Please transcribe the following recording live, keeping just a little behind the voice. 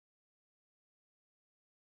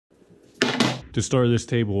To start this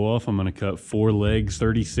table off, I'm going to cut 4 legs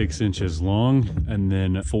 36 inches long and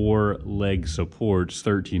then 4 leg supports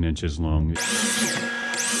 13 inches long.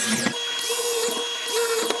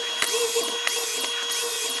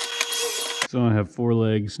 So I have 4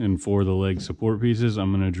 legs and 4 of the leg support pieces.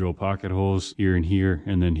 I'm going to drill pocket holes here and here,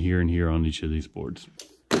 and then here and here on each of these boards.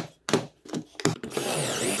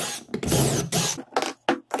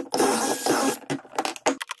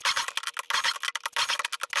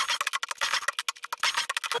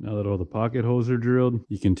 Now that all the pocket holes are drilled,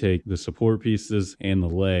 you can take the support pieces and the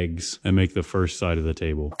legs and make the first side of the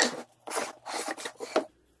table.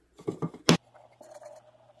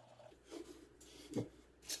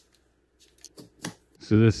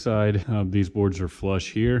 So this side, these boards are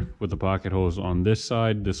flush here with the pocket holes on this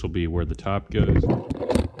side. This will be where the top goes.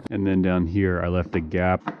 And then down here, I left a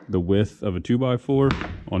gap the width of a 2x4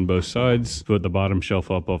 on both sides. Put the bottom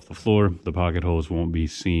shelf up off the floor. The pocket holes won't be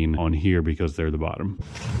seen on here because they're the bottom.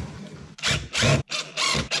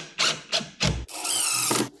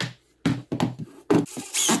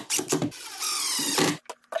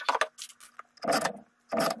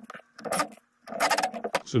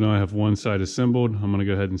 So now I have one side assembled. I'm gonna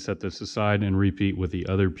go ahead and set this aside and repeat with the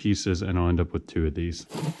other pieces, and I'll end up with 2 of these.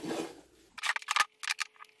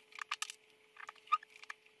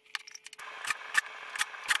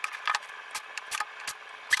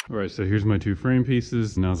 All right, so here's my 2 frame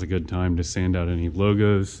pieces. Now's a good time to sand out any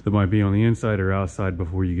logos that might be on the inside or outside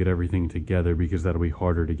before you get everything together, because that'll be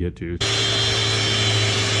harder to get to.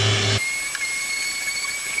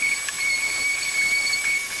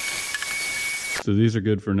 So these are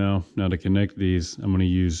good for now. Now to connect these, I'm going to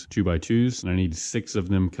use 2x2s, and I need 6 of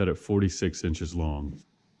them cut at 46 inches long.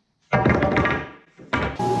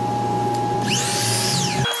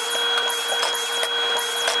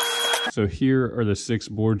 So here are the 6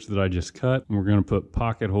 boards that I just cut, and we're going to put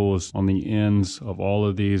pocket holes on the ends of all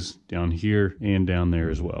of these, down here and down there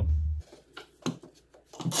as well.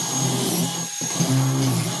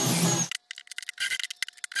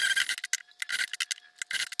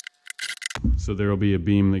 So there will be a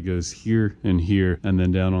beam that goes here and here and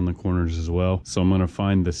then down on the corners as well. So I'm going to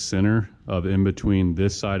find the center of in between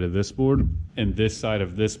this side of this board and this side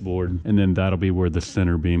of this board, and then that'll be where the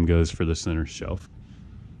center beam goes for the center shelf.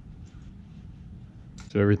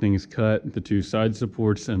 So everything is cut, the 2 side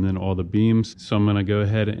supports and then all the beams. So I'm going to go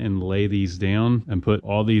ahead and lay these down and put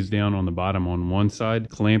all these down on the bottom on one side,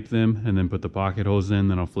 clamp them, and then put the pocket holes in.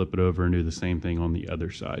 Then I'll flip it over and do the same thing on the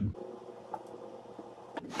other side.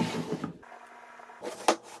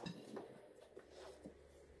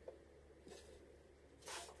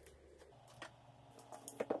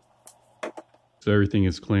 So everything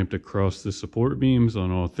is clamped across the support beams on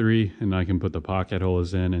all 3, and I can put the pocket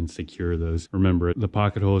holes in and secure those. Remember, the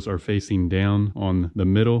pocket holes are facing down on the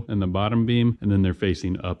middle and the bottom beam, and then they're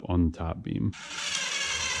facing up on the top beam.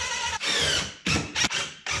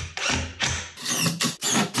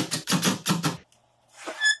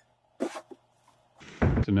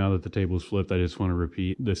 So now that the table is flipped, I just want to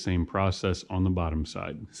repeat the same process on the bottom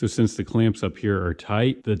side. So since the clamps up here are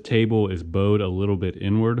tight, the table is bowed a little bit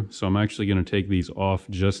inward. So I'm actually going to take these off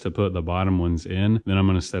just to put the bottom ones in. Then I'm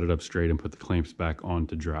going to set it up straight and put the clamps back on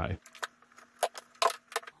to dry.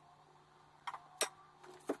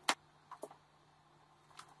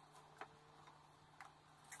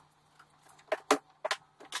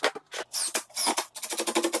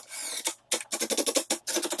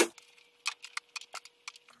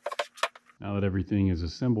 Now that everything is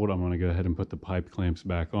assembled, I'm going to go ahead and put the pipe clamps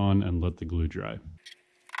back on and let the glue dry.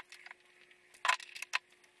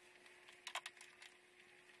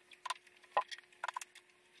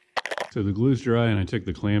 So the glue's dry and I took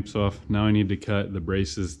the clamps off. Now I need to cut the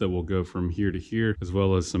braces that will go from here to here, as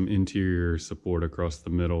well as some interior support across the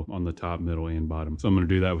middle on the top, middle, and bottom. So I'm going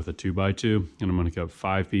to do that with a 2x2, and I'm going to cut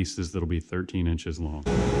 5 pieces that'll be 13 inches long.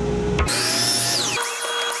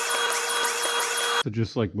 So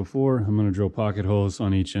just like before, I'm going to drill pocket holes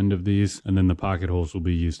on each end of these, and then the pocket holes will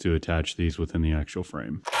be used to attach these within the actual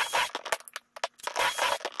frame.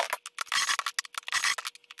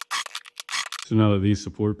 So now that these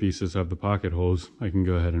support pieces have the pocket holes, I can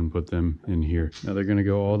go ahead and put them in here. Now they're going to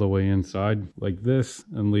go all the way inside like this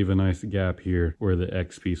and leave a nice gap here where the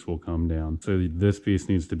X piece will come down. So this piece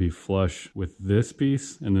needs to be flush with this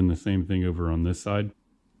piece, and then the same thing over on this side.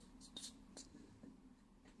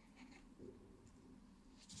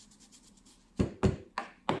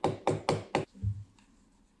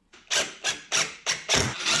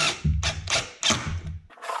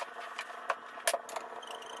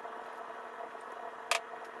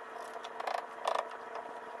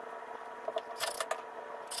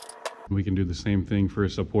 We can do the same thing for a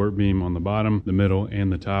support beam on the bottom, the middle,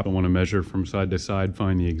 and the top. I want to measure from side to side,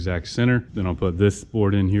 find the exact center. Then I'll put this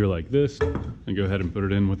board in here like this and go ahead and put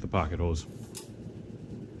it in with the pocket holes.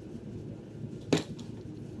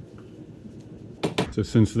 So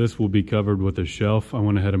since this will be covered with a shelf, I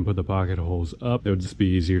went ahead and put the pocket holes up. It would just be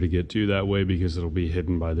easier to get to that way because it'll be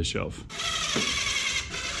hidden by the shelf.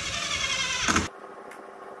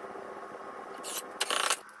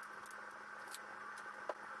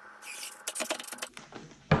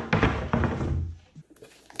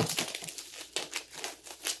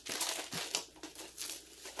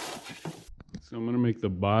 So I'm going to make the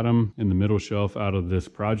bottom and the middle shelf out of this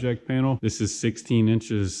project panel. This is 16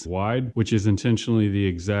 inches wide, which is intentionally the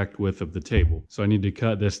exact width of the table. So I need to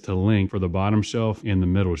cut this to length for the bottom shelf and the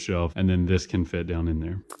middle shelf, and then this can fit down in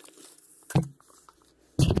there.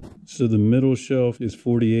 So the middle shelf is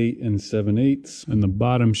 48 7/8, and the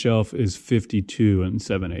bottom shelf is 52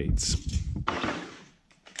 7/8.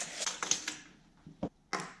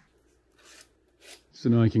 So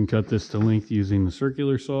now I can cut this to length using the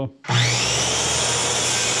circular saw.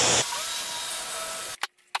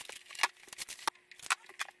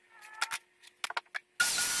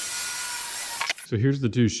 So here's the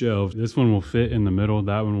two shelves. This one will fit in the middle,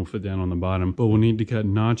 that one will fit down on the bottom, but we'll need to cut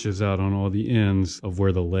notches out on all the ends of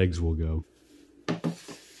where the legs will go.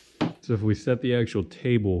 So if we set the actual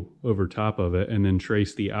table over top of it and then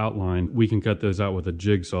trace the outline, we can cut those out with a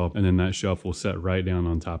jigsaw, and then that shelf will set right down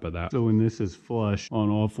on top of that. So when this is flush on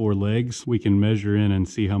all four legs, we can measure in and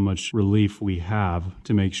see how much relief we have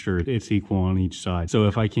to make sure it's equal on each side. So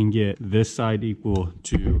if I can get this side equal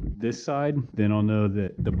to this side, then I'll know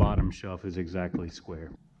that the bottom shelf is exactly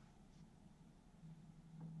square.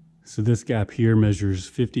 So this gap here measures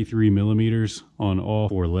 53 millimeters on all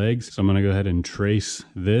four legs. So I'm going to go ahead and trace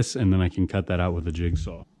this, and then I can cut that out with a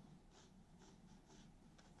jigsaw.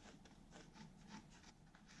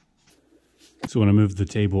 So when I move the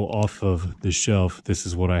table off of the shelf, this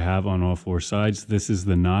is what I have on all four sides. This is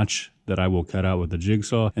the notch that I will cut out with the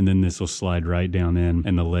jigsaw, and then this will slide right down in,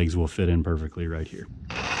 and the legs will fit in perfectly right here.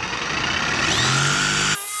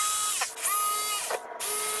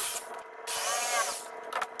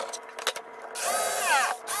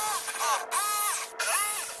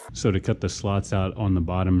 So to cut the slots out on the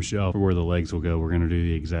bottom shelf where the legs will go, we're going to do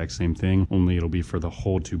the exact same thing, only it'll be for the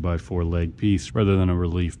whole 2x4 leg piece rather than a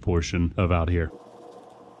relief portion of out here.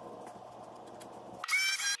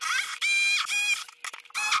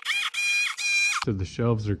 So the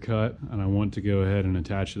shelves are cut, and I want to go ahead and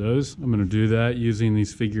attach those. I'm going to do that using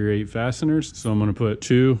these figure-8 fasteners. So I'm going to put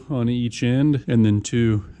 2 on each end and then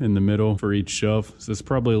 2 in the middle for each shelf. So it's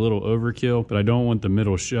probably a little overkill, but I don't want the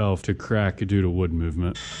middle shelf to crack due to wood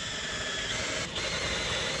movement.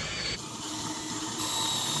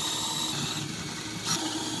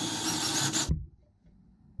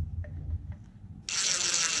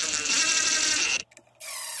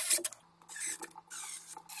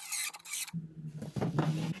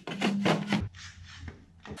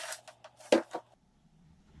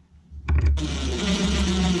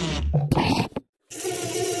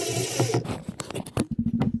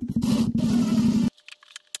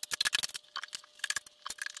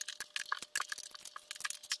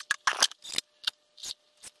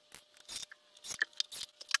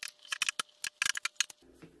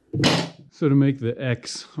 So to make the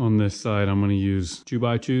X on this side, I'm going to use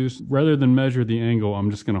 2x2s. Rather than measure the angle, I'm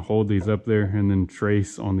just going to hold these up there and then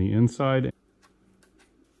trace on the inside.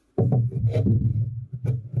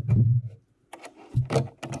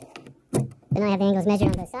 Then I have the angles measured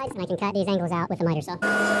on both sides, and I can cut these angles out with the miter saw.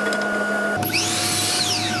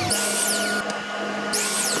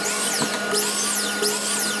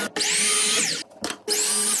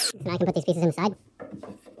 And I can put these pieces inside.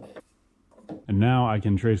 And now I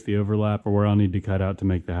can trace the overlap for where I'll need to cut out to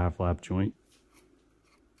make the half lap joint.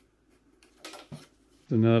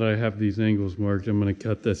 So now that I have these angles marked, I'm going to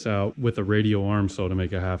cut this out with a radial arm saw to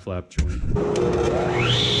make a half lap joint.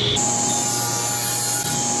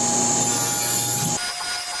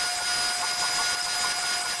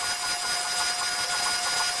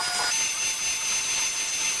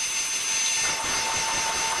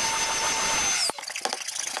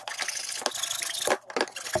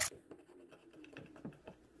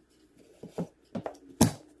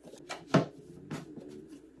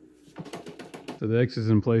 So the X is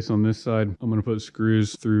in place on this side. I'm going to put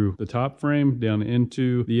screws through the top frame down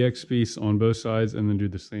into the X piece on both sides, and then do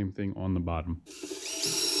the same thing on the bottom.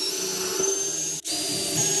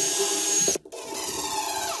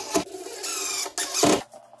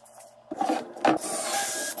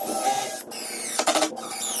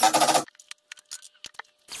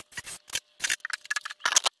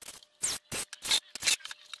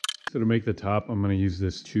 So to make the top, I'm going to use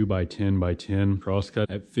this 2x10x10 crosscut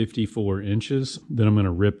at 54 inches. Then I'm going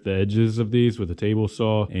to rip the edges of these with a table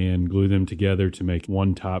saw and glue them together to make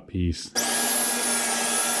one top piece.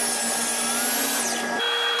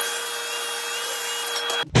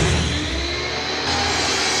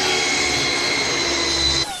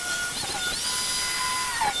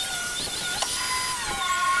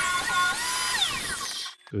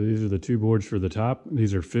 So these are the two boards for the top.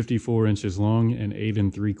 These are 54 inches long and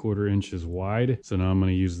 8 3/4 inches wide. So now I'm going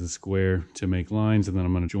to use the square to make lines, and then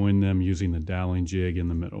I'm going to join them using the doweling jig in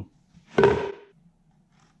the middle.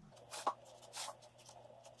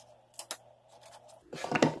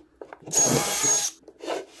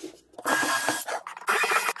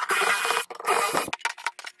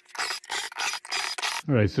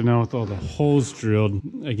 All right, so now with all the holes drilled,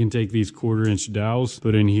 I can take these 1/4 inch dowels,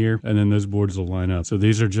 put in here, and then those boards will line up. So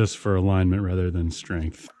these are just for alignment rather than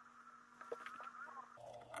strength.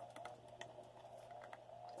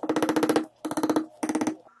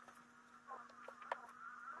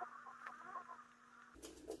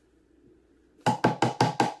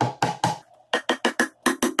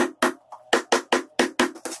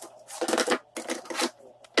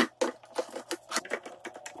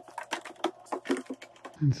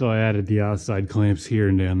 And so I added the outside clamps here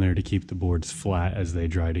and down there to keep the boards flat as they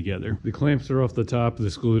dry together. The clamps are off the top.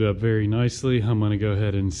 This glued up very nicely. I'm going to go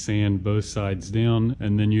ahead and sand both sides down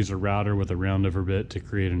and then use a router with a roundover bit to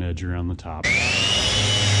create an edge around the top.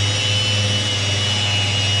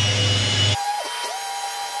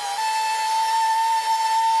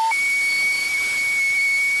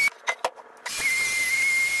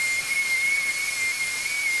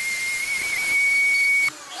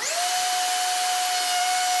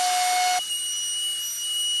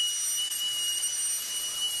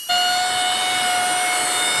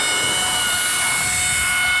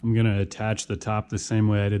 I'm going to attach the top the same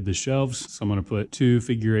way I did the shelves. So I'm going to put 2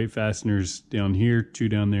 figure-8 fasteners down here, 2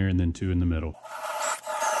 down there, and then 2 in the middle.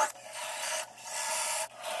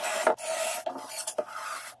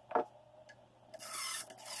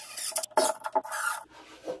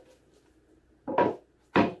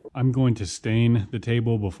 I'm going to stain the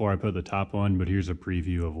table before I put the top on, but here's a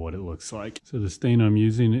preview of what it looks like. So the stain I'm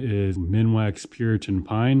using is Minwax Puritan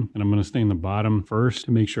Pine, and I'm going to stain the bottom first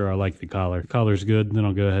to make sure I like the collar. The collar's good, then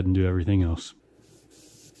I'll go ahead and do everything else.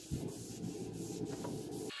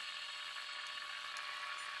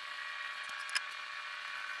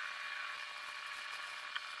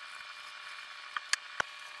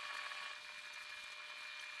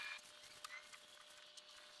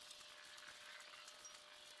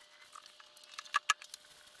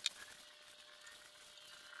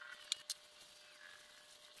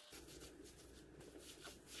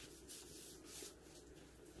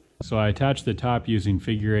 So I attached the top using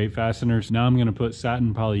figure-8 fasteners. Now I'm going to put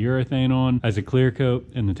satin polyurethane on as a clear coat,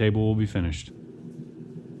 and the table will be finished.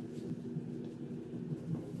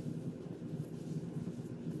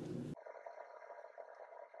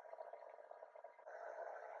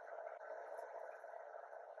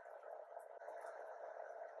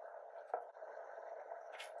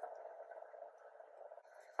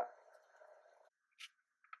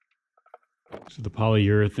 So the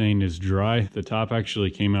polyurethane is dry. The top actually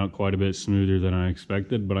came out quite a bit smoother than I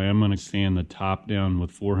expected, but I am going to sand the top down with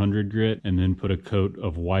 400 grit and then put a coat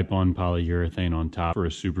of wipe-on polyurethane on top for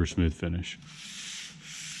a super smooth finish.